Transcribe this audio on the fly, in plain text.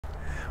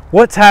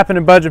What's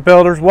happening, budget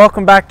builders?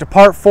 Welcome back to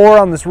part 4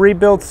 on this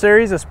rebuild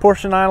series, this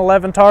Porsche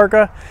 911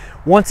 Targa.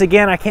 Once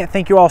again, I can't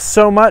thank you all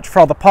so much for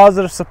all the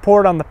positive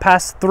support on the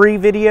past 3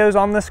 videos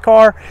on this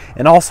car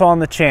and also on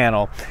the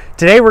channel.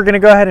 Today we're going to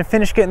go ahead and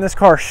finish getting this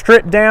car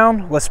stripped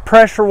down. Let's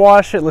pressure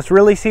wash it. Let's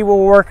really see what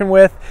we're working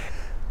with.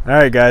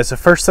 Alright guys, the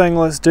first thing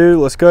let's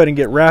go ahead and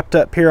get wrapped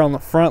up here on the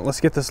front. Let's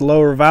get this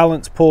lower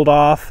valance pulled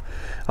off.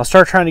 I'll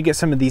start trying to get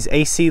some of these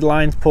AC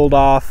lines pulled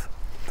off.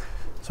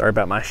 Sorry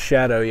about my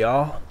shadow,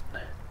 y'all.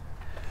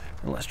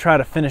 And let's try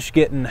to finish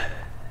getting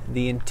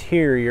the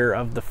interior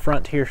of the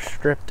front here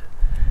stripped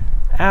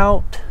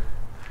out,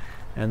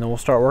 and then we'll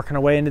start working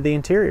our way into the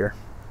interior.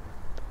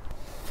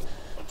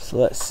 So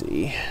let's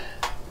see.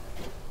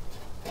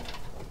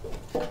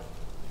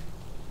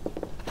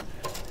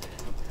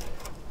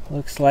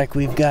 Looks like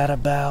we've got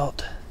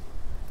about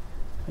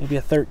maybe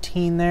a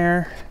 13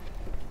 there.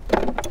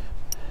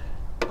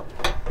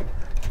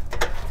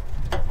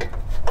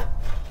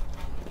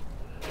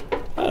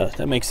 Oh,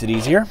 that makes it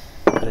easier.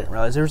 I didn't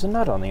realize there was a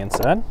nut on the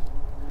inside.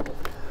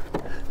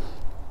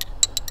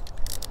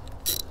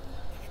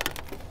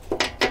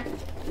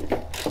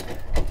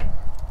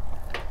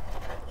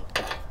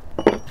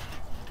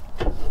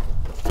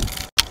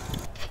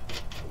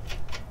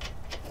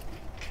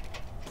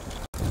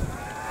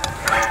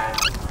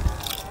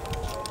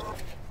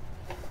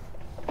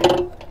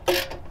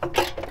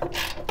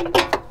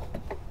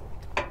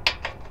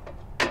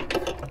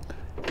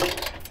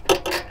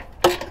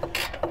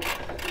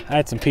 I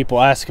had some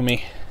people asking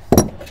me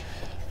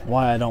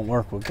why I don't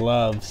work with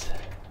gloves.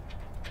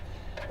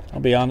 I'll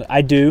be honest,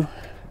 I do.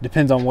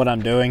 Depends on what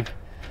I'm doing.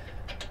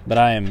 But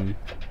I am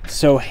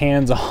so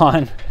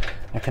hands-on.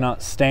 I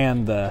cannot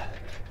stand the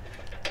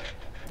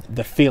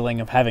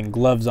feeling of having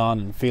gloves on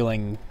and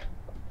feeling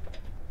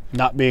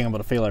not being able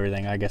to feel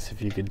everything, I guess,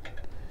 if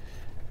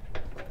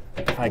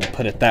I could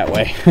put it that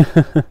way.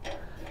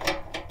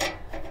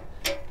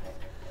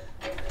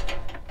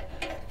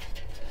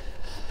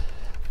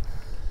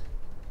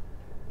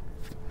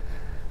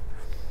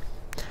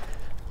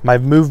 My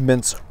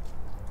movements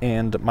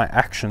and my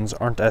actions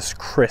aren't as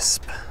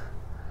crisp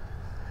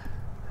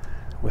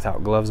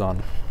without gloves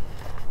on.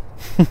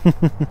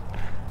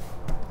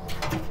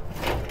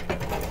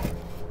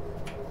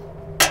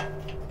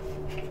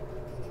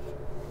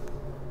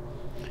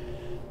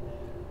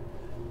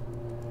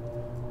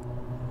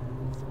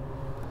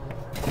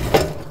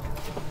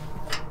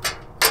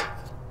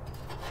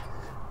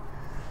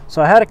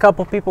 So I had a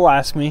couple people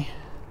ask me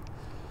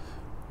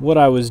what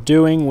I was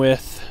doing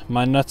with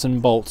my nuts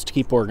and bolts to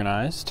keep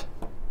organized.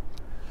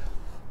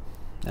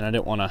 And I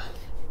didn't want to,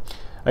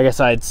 I guess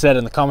I had said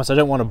in the comments, I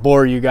didn't want to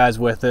bore you guys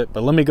with it,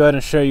 but let me go ahead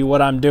and show you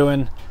what I'm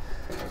doing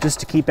just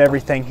to keep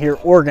everything here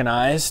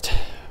organized.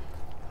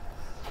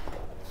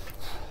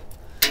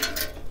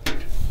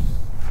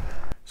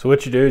 So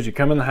what you do is you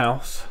come in the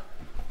house,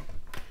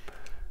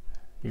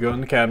 you go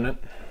in the cabinet,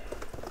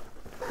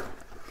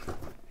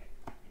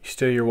 you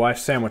steal your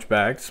wife's sandwich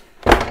bags,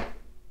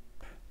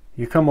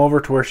 you come over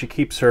to where she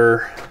keeps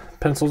her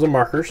pencils and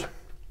markers,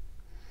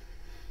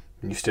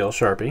 and you steal a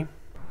Sharpie.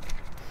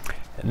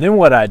 And then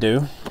what I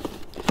do,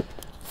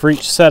 for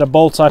each set of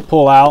bolts I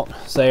pull out,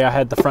 say I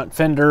had the front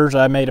fenders,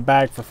 I made a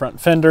bag for front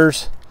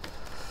fenders,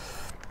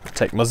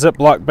 take my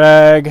Ziploc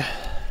bag,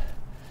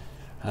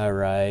 all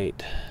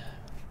right,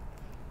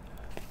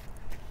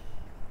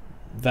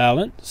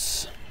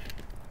 valance,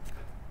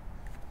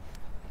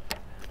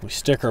 we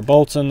stick our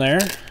bolts in there.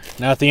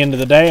 Now at the end of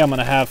the day, I'm going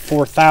to have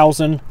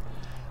 4,000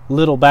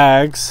 little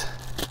bags,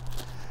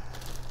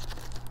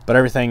 but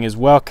everything is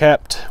well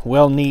kept,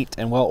 well neat,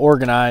 and well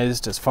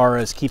organized as far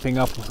as keeping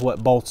up with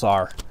what bolts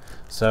are.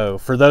 So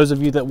for those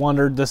of you that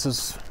wondered, this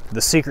is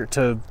the secret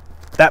to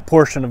that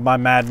portion of my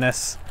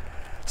madness.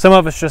 Some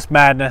of it's just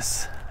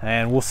madness,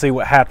 and we'll see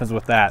what happens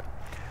with that.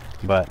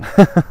 But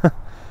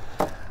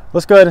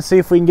let's go ahead and see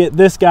if we can get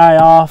this guy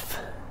off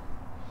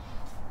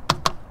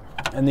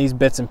and these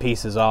bits and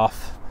pieces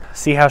off.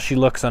 See how she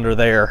looks under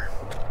there.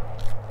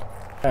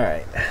 All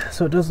right,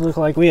 so it does look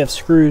like we have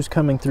screws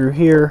coming through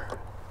here.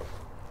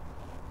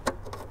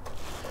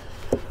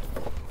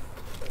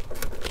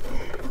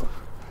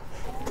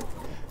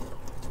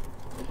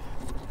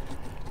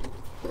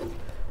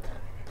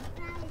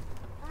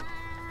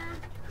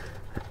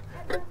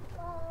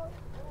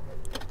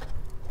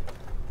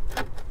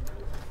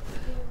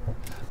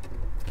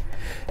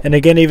 And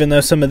again, even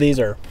though some of these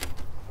are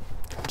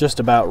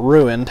just about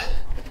ruined,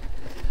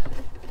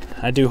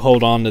 I do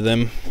hold on to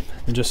them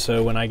just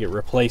so when I get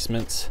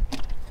replacements,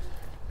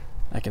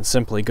 I can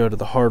simply go to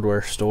the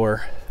hardware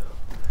store.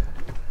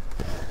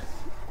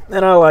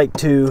 And I like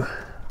to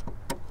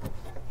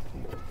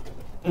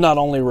not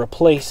only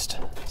replace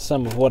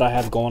some of what I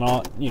have going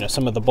on, you know,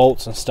 some of the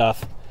bolts and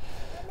stuff,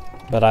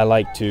 but I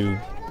like to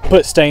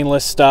put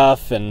stainless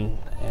stuff and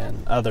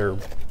other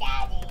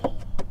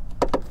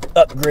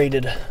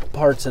upgraded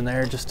parts in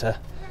there just to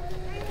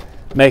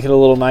make it a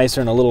little nicer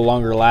and a little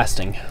longer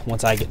lasting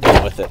once I get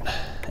done with it.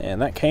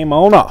 And that came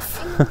on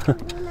off.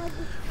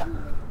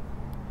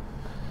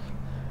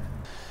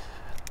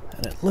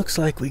 And it looks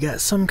like we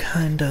got some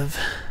kind of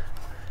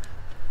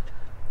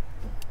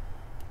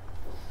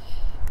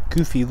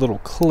goofy little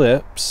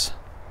clips.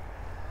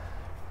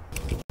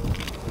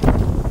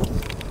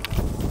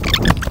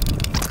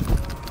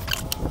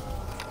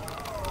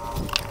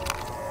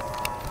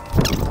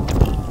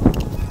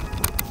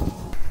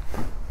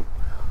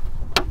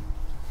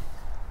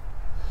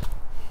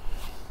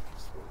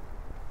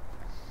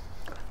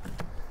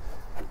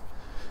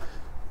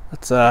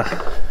 Let's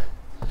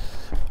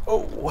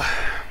oh.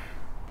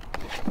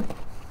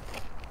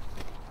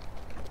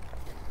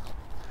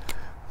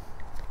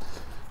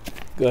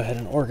 Go ahead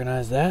and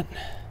organize that.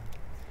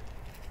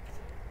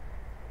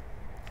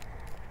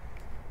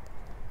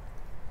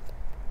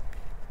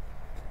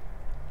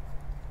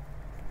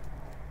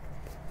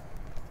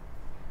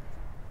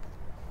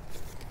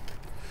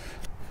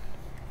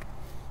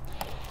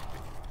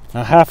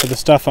 Now, half of the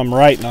stuff I'm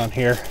writing on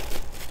here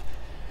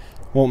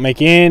won't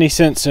make any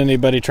sense to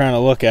anybody trying to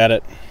look at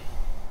it.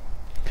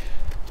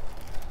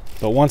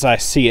 But once I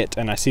see it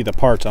and I see the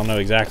parts, I'll know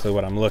exactly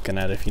what I'm looking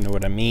at, if you know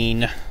what I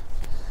mean.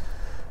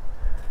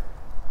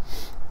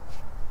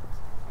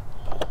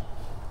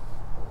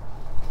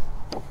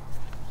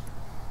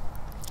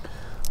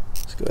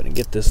 Let's go ahead and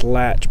get this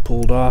latch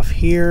pulled off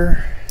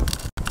here.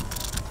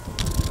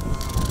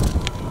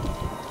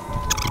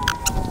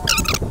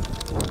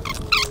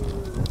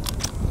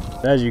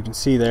 As you can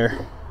see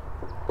there,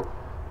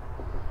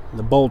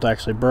 the bolt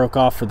actually broke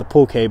off for the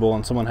pull cable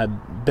and someone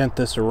had bent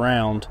this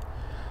around.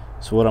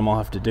 So what I'm gonna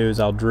have to do is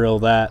I'll drill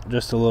that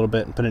just a little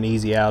bit and put an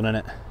easy out in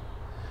it.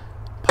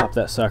 Pop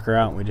that sucker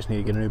out and we just need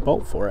to get a new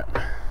bolt for it.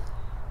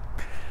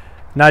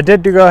 Now I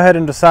did go ahead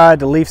and decide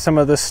to leave some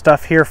of this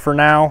stuff here for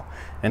now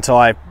until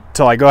I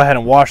go ahead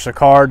and wash the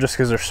car, just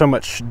because there's so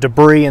much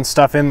debris and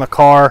stuff in the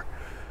car,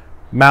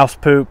 mouse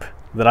poop,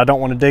 that I don't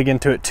want to dig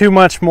into it too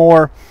much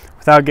more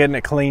without getting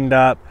it cleaned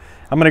up.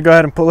 I'm going to go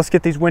ahead and let's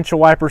get these windshield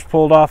wipers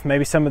pulled off.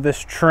 Maybe some of this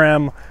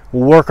trim.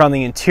 We'll work on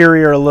the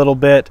interior a little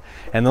bit,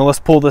 and then let's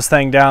pull this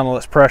thing down and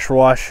let's pressure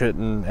wash it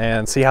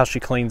and see how she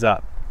cleans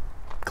up.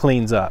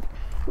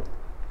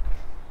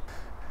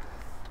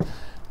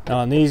 Now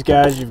on these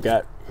guys, you've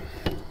got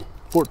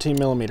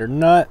 14mm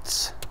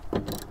nuts.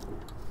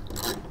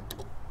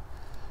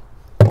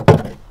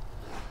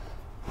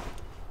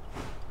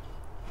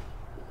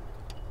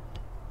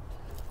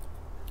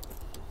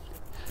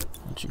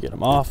 Once you get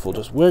them off, we'll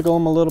just wiggle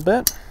them a little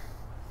bit.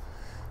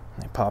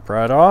 They pop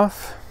right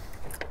off.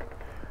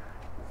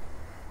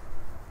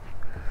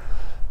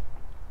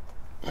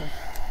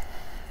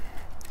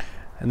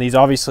 And these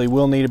obviously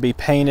will need to be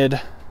painted.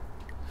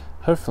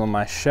 Hopefully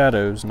my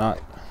shadow's not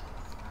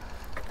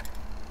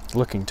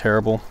looking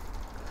terrible.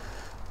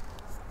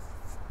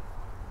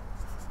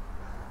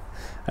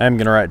 I am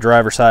going to write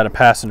driver side and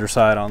passenger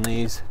side on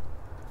these,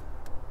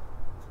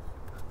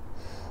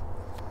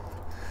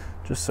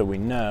 just so we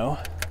know.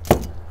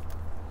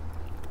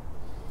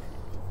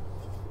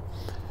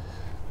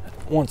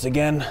 Once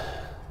again,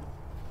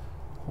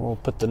 we'll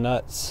put the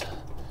nuts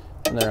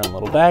in their own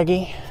little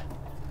baggie.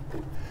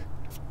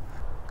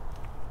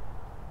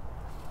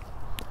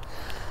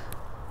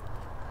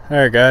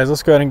 Alright guys,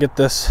 let's go ahead and get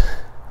this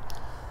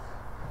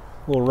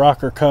little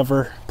rocker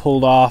cover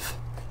pulled off.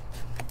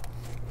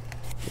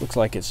 Looks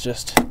like it's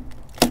just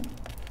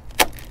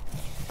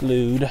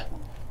glued.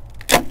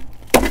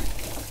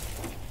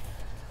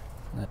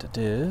 That it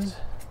is.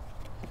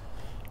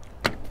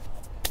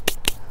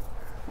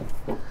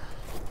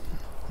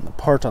 And the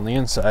part on the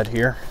inside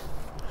here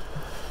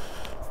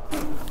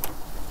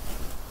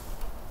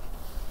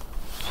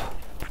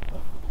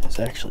is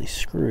actually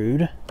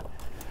screwed.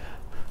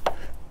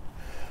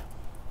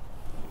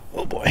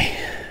 Oh boy.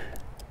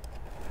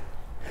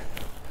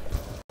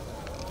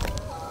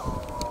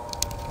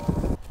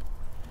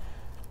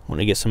 I want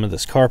to get some of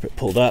this carpet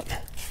pulled up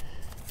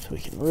so we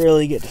can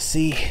really get to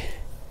see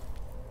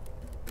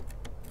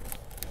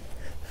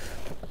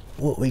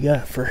what we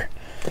got for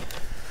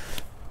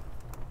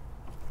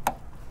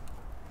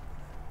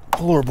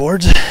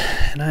floorboards,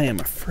 and I am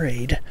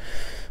afraid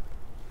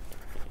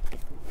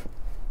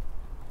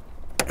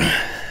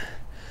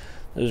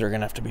those are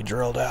gonna have to be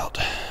drilled out.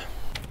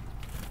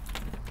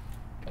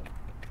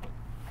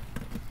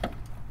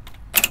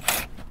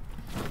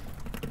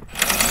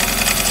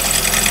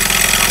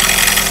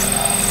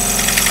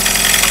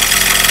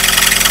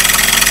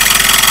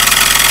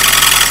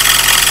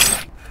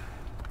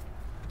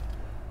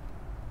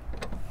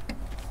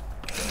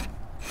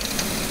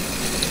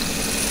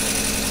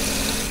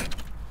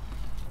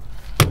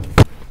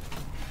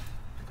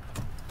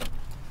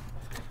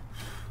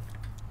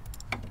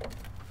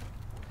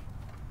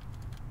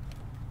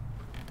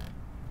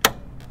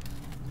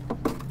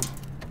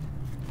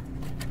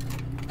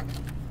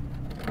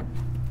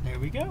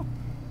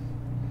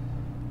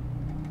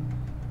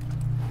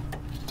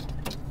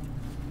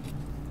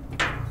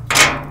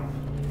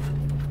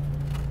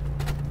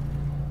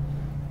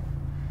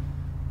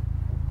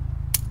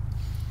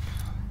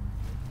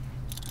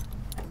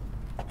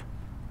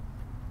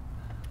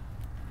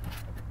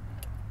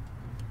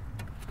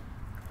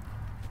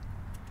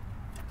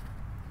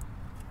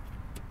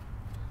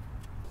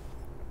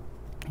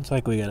 Looks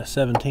like we got a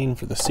 17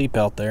 for the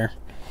seatbelt there.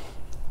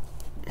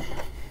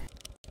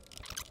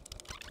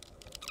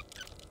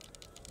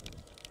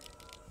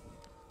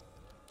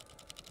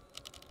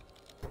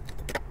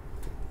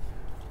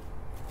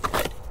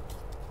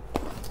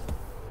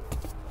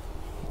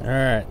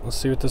 Alright, let's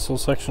see what this little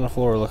section of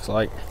floor looks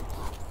like.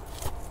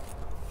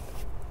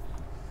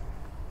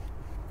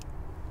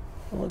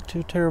 Don't look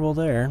too terrible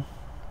there.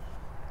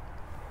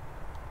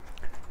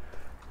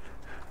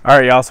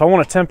 Alright y'all, so I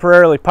want to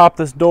temporarily pop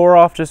this door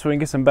off just so we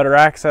can get some better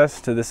access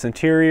to this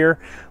interior.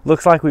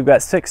 Looks like we've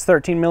got 6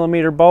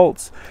 13mm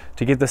bolts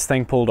to get this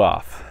thing pulled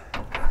off.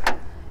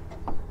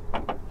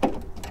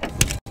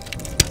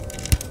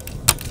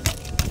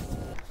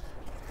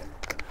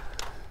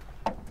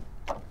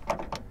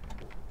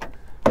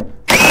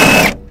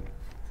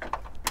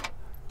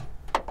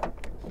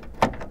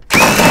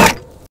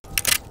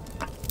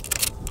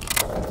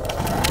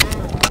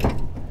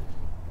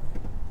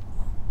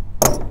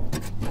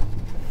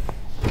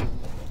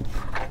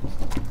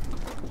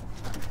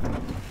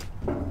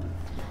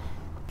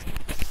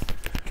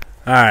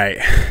 Alright,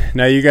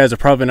 now you guys are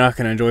probably not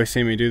going to enjoy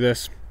seeing me do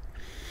this,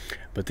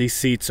 but these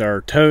seats are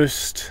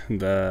toast,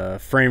 the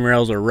frame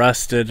rails are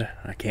rusted,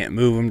 I can't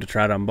move them to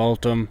try to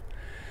unbolt them,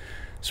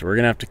 so we're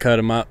going to have to cut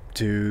them up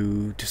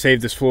to save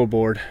this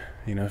floorboard,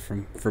 you know,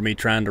 for me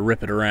trying to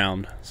rip it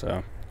around,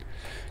 so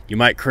you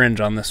might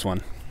cringe on this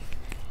one.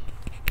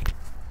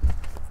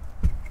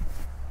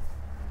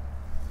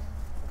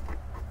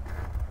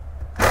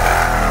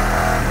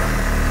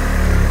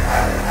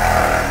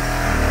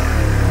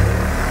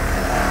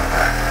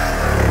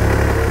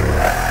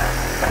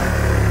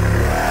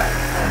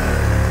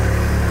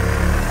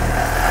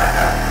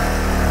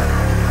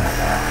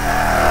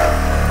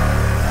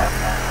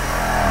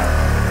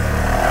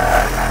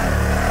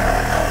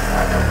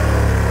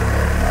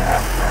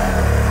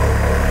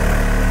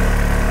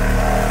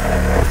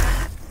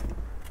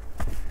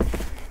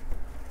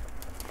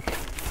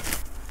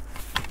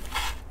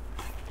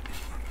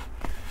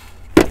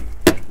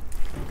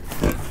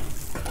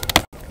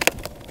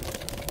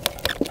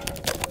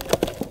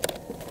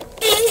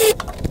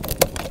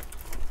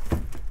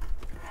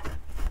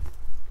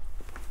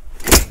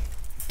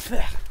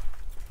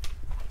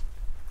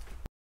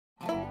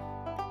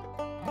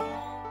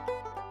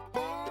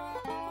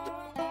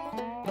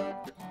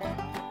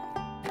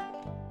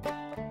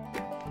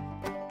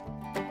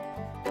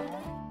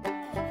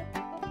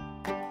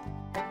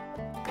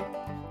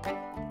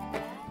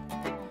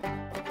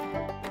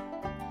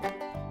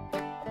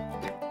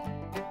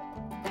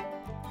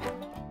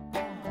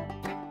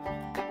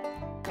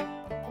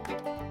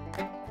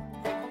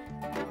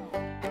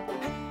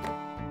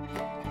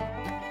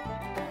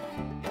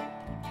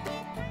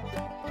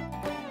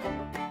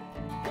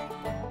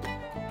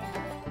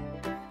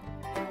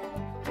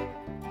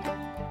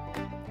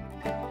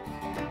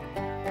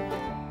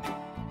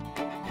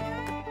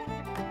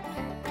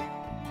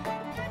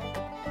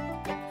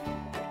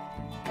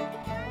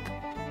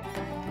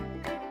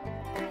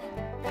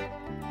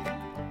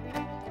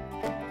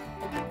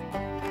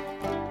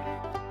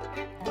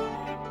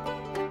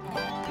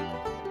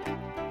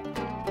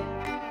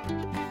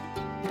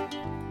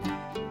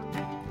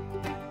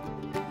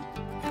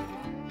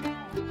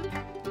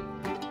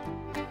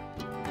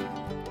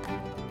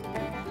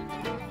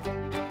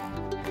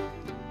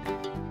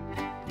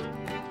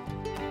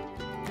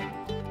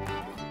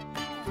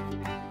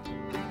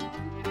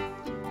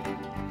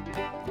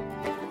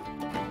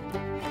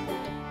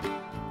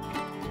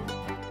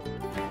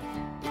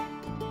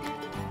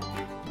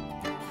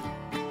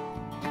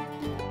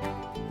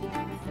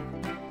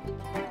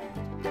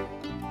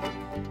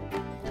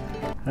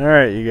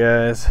 Alright you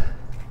guys,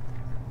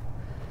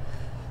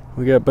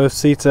 we got both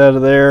seats out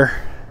of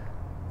there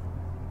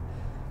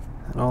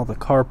and all the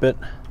carpet,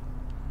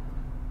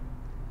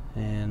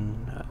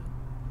 and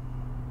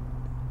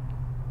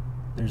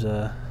there's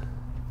a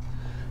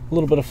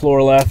little bit of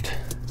floor left.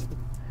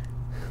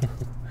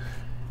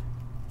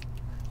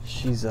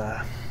 She's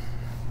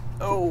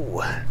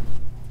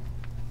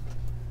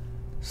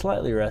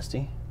slightly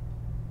rusty,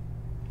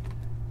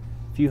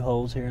 a few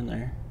holes here and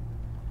there.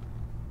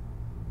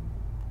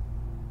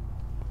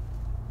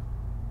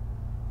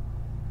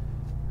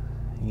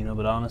 You know,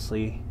 but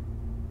honestly,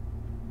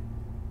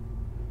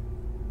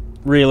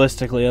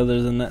 realistically,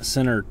 other than that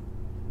center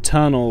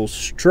tunnel,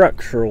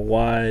 structural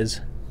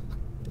wise,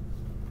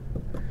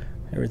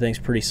 everything's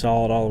pretty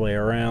solid all the way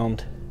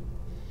around.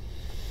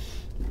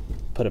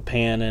 Put a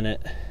pan in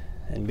it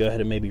and go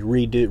ahead and maybe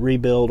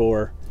rebuild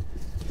or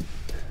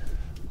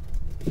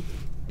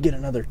get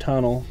another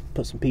tunnel,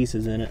 put some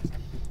pieces in it.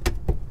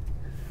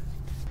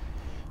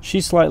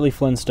 She's slightly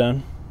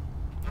Flintstone.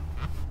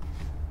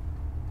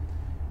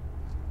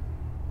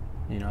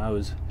 You know, I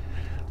was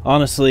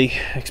honestly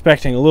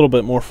expecting a little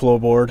bit more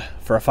floorboard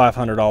for a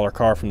 $500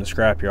 car from the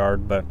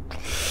scrapyard, but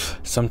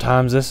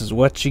sometimes this is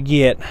what you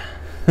get.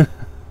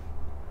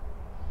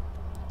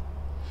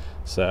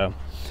 So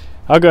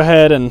I'll go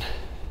ahead and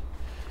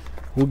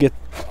we'll get,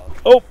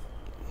 oh,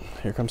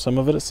 here comes some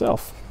of it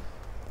itself.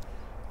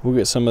 We'll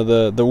get some of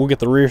we'll get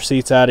the rear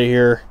seats out of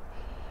here,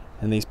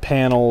 and these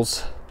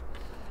panels,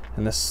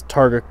 and this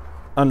Targa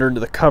under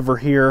the cover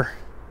here,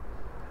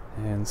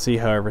 and see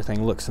how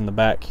everything looks in the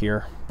back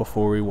here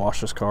before we wash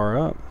this car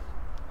up.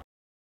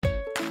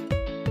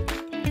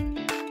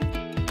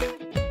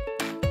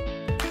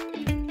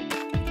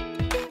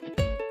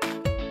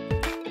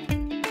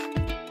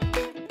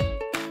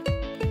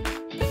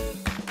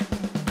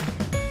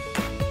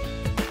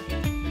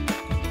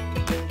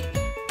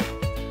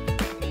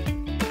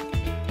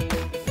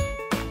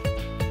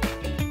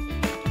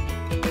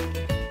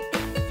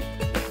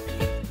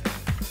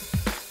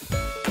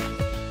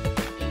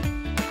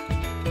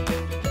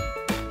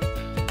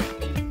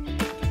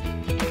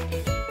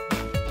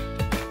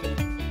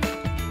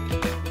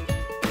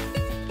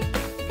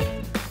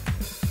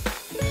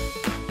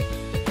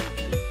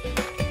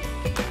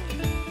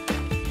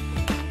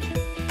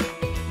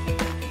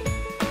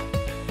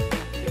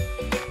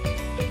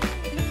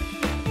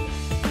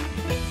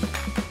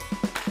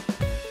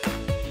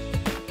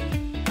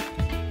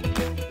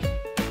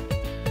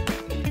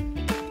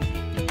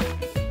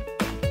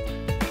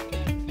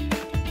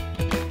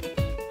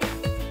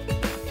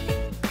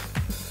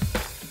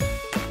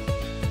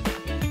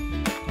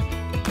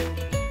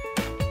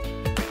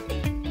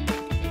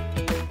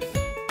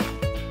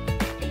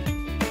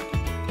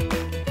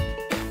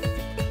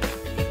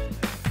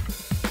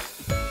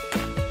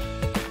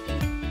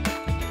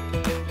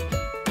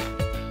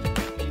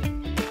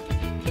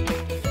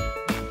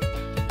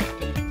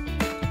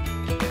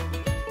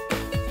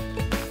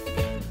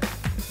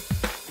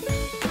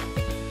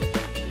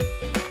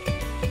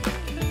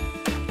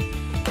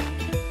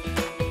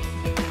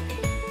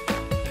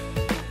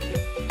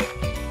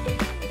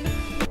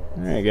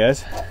 Alright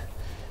guys,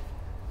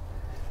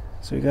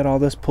 so we got all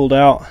this pulled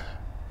out.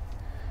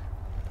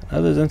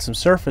 Other than some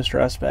surface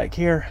rust back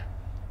here,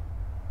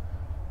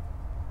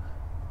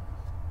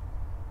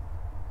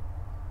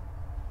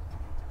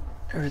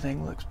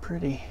 everything looks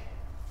pretty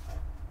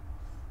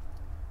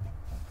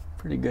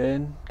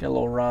good. Got a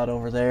little rot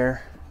over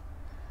there,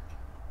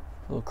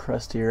 a little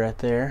crusty right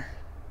there.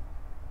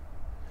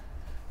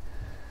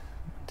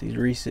 These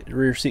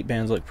rear seat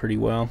bands look pretty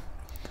well.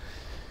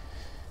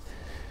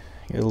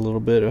 Got a little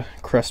bit of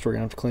crust we're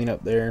gonna have to clean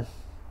up there.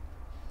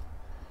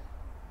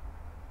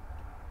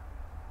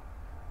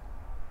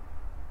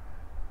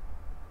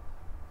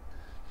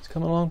 It's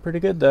coming along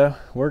pretty good though.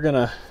 We're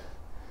gonna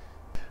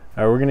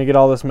get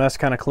all this mess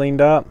kind of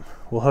cleaned up.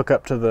 We'll hook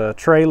up to the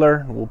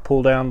trailer. We'll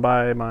pull down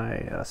by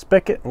my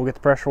spigot. We'll get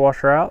the pressure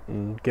washer out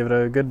and give it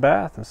a good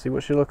bath and see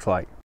what she looks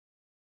like.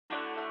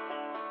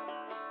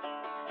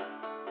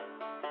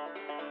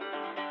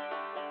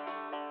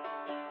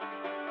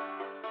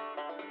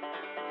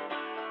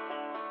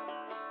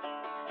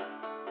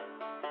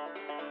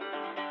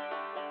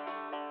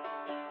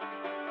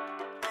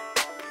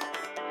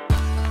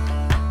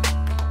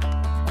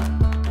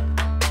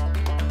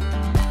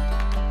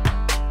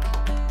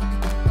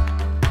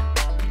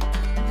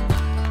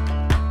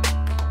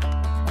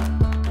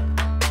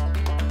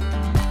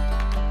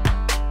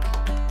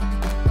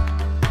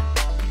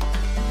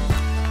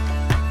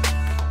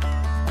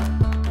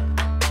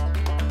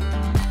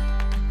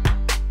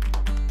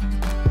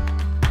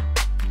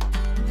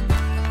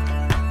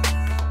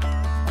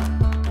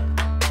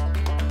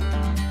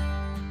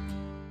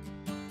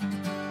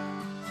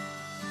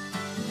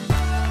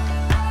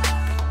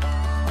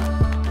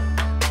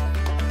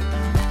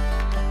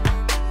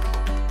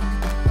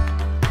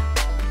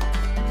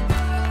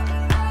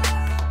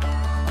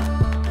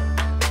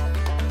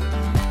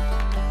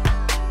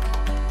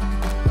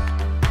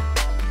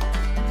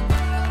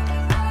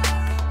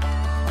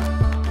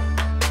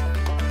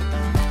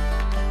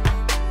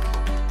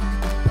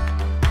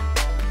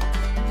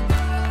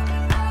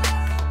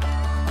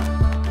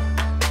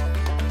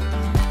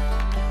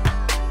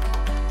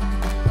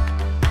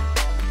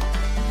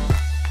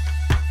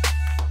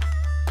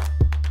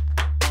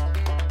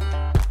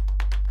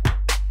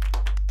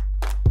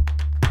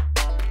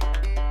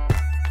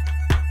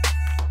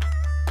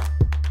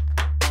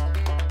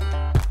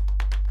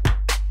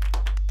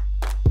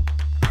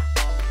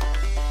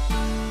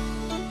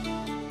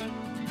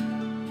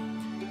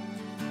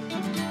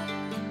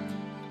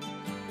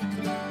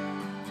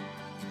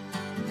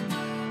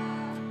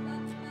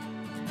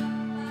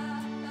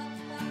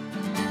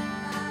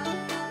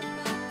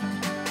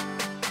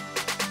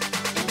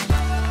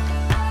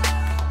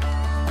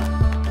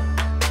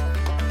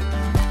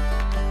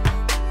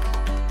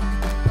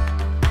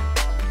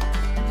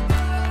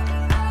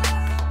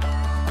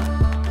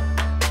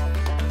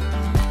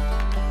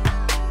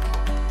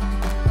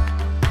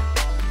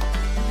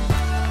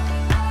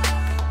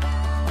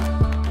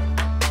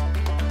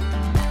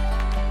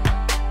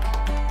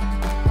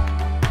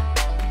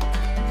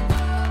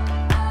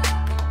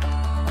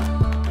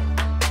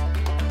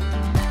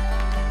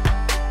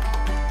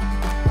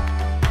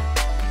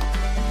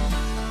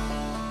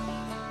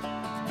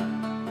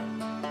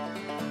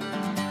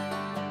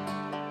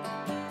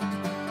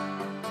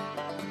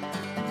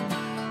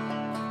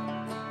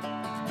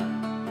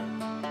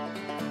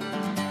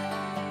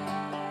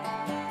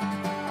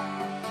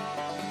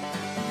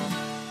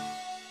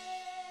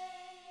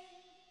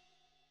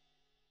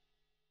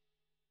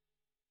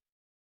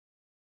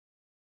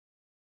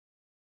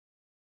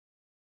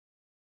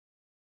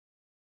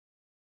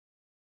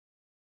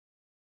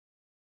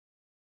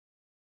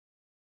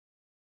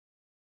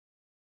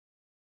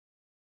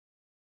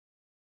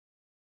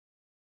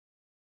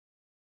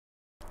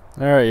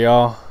 Alright,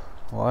 y'all.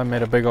 Well, I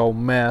made a big old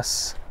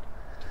mess,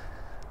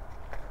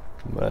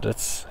 but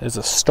it's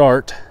a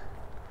start.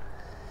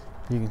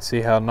 You can see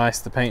how nice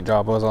the paint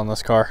job was on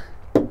this car.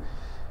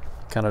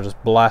 Kind of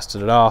just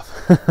blasted it off.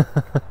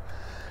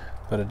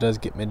 But it does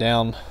get me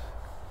down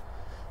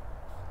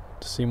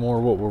to see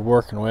more what we're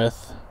working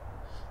with.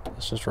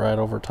 It's just right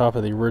over top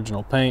of the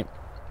original paint.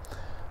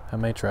 I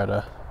may try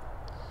to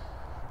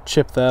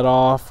chip that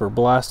off or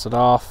blast it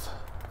off,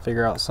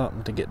 figure out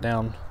something to get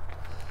down.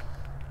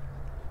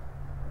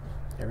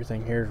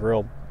 Everything here is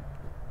real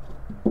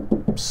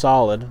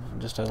solid,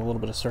 just has a little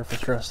bit of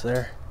surface rust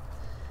there.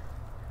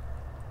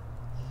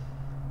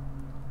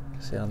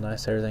 See how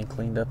nice everything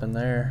cleaned up in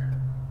there.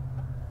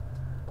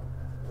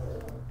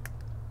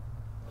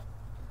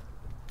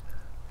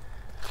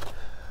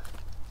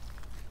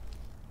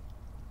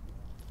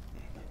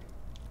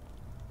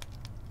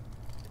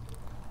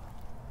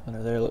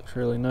 Under there looks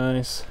really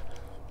nice.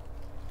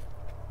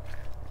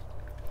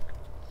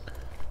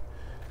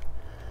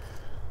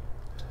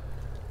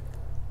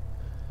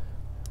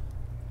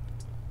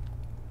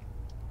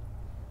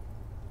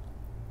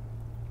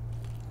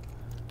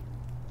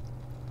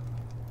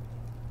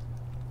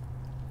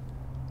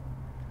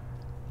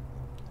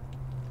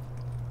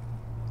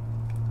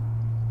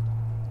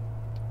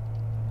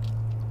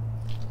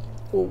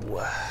 Ooh.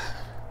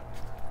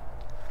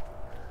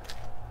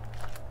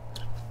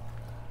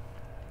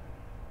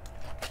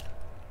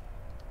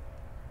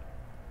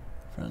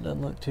 Front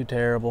doesn't look too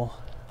terrible.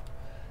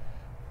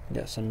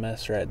 Got some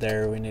mess right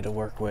there we need to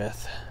work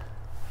with.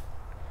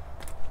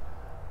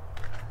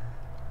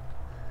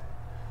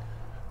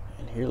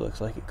 And here looks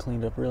like it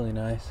cleaned up really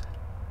nice.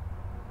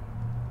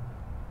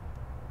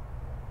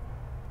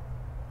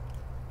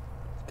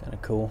 Kind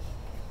of cool.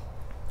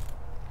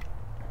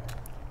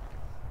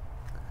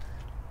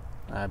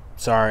 I'm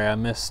sorry I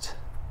missed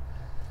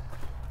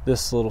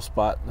this little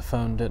spot. The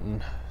phone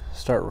didn't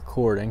start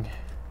recording.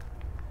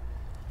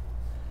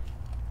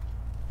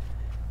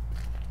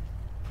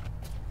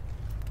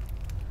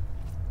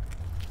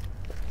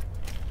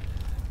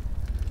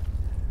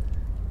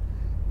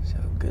 See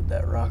how good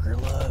that rocker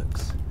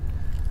looks.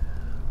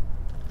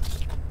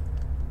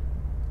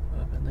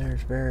 Up in there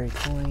is very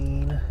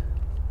clean.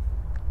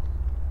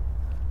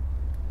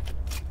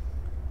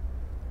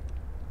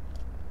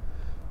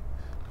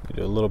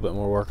 Do a little bit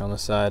more work on the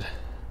side,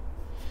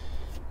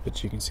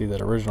 but you can see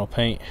that original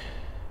paint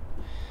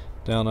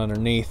down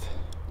underneath.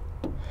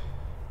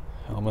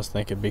 I almost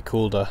think it'd be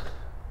cool to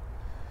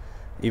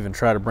even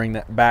try to bring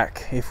that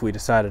back if we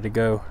decided to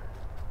go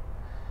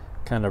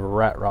kind of a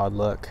rat rod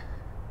look.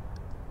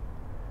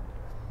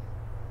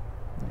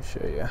 Let me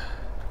show you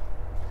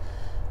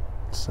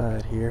the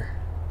side here.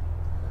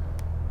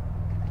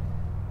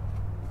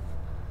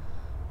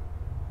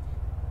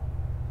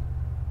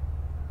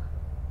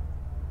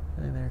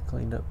 And they're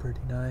cleaned up pretty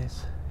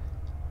nice.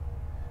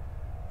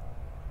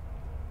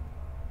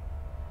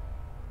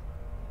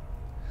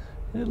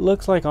 It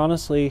looks like,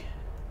 honestly,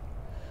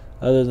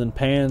 other than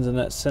pans in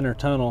that center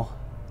tunnel,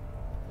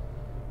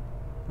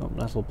 oh,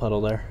 nice little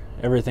puddle there,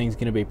 everything's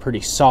going to be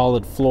pretty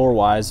solid floor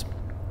wise.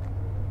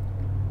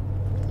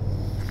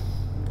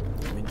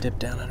 Let me dip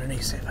down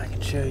underneath, see if I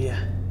can show you.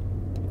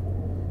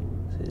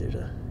 See, you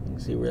can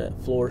see where that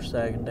floor's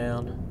sagging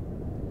down.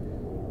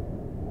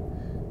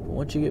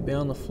 Once you get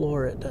beyond the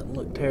floor, it doesn't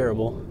look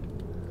terrible.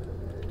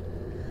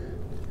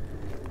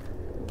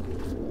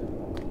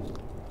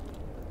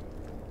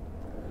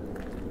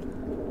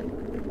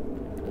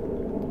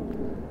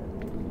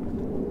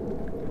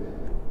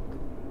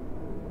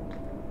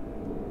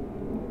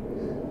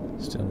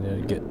 Still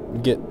need to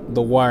get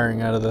the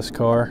wiring out of this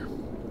car.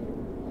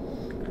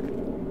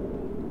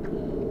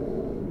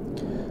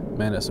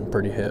 Man, it's some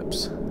pretty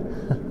hips.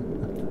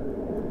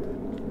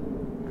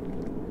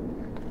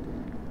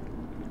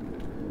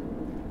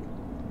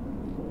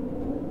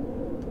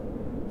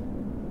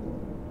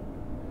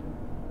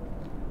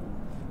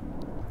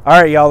 All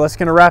right, y'all, that's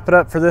gonna wrap it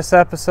up for this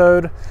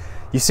episode.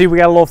 You see we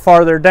got a little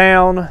farther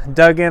down,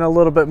 dug in a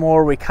little bit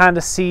more. We kind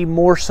of see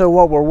more so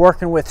what we're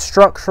working with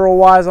structural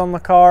wise on the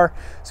car,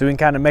 so we can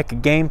kind of make a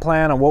game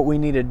plan on what we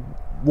need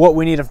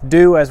to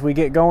do as we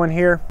get going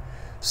here.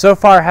 So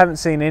far, I haven't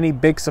seen any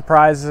big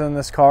surprises in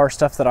this car,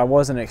 stuff that I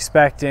wasn't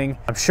expecting.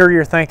 I'm sure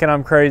you're thinking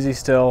I'm crazy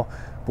still,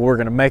 but we're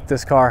gonna make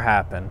this car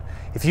happen.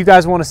 If you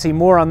guys want to see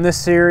more on this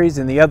series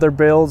and the other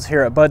builds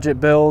here at Budget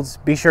Builds,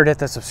 be sure to hit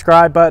the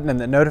subscribe button and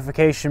the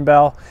notification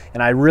bell,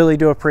 and I really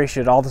do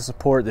appreciate all the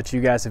support that you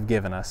guys have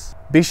given us.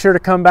 Be sure to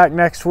come back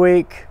next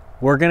week.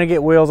 We're gonna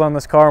get wheels on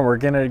this car and we're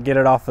gonna get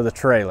it off of the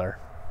trailer.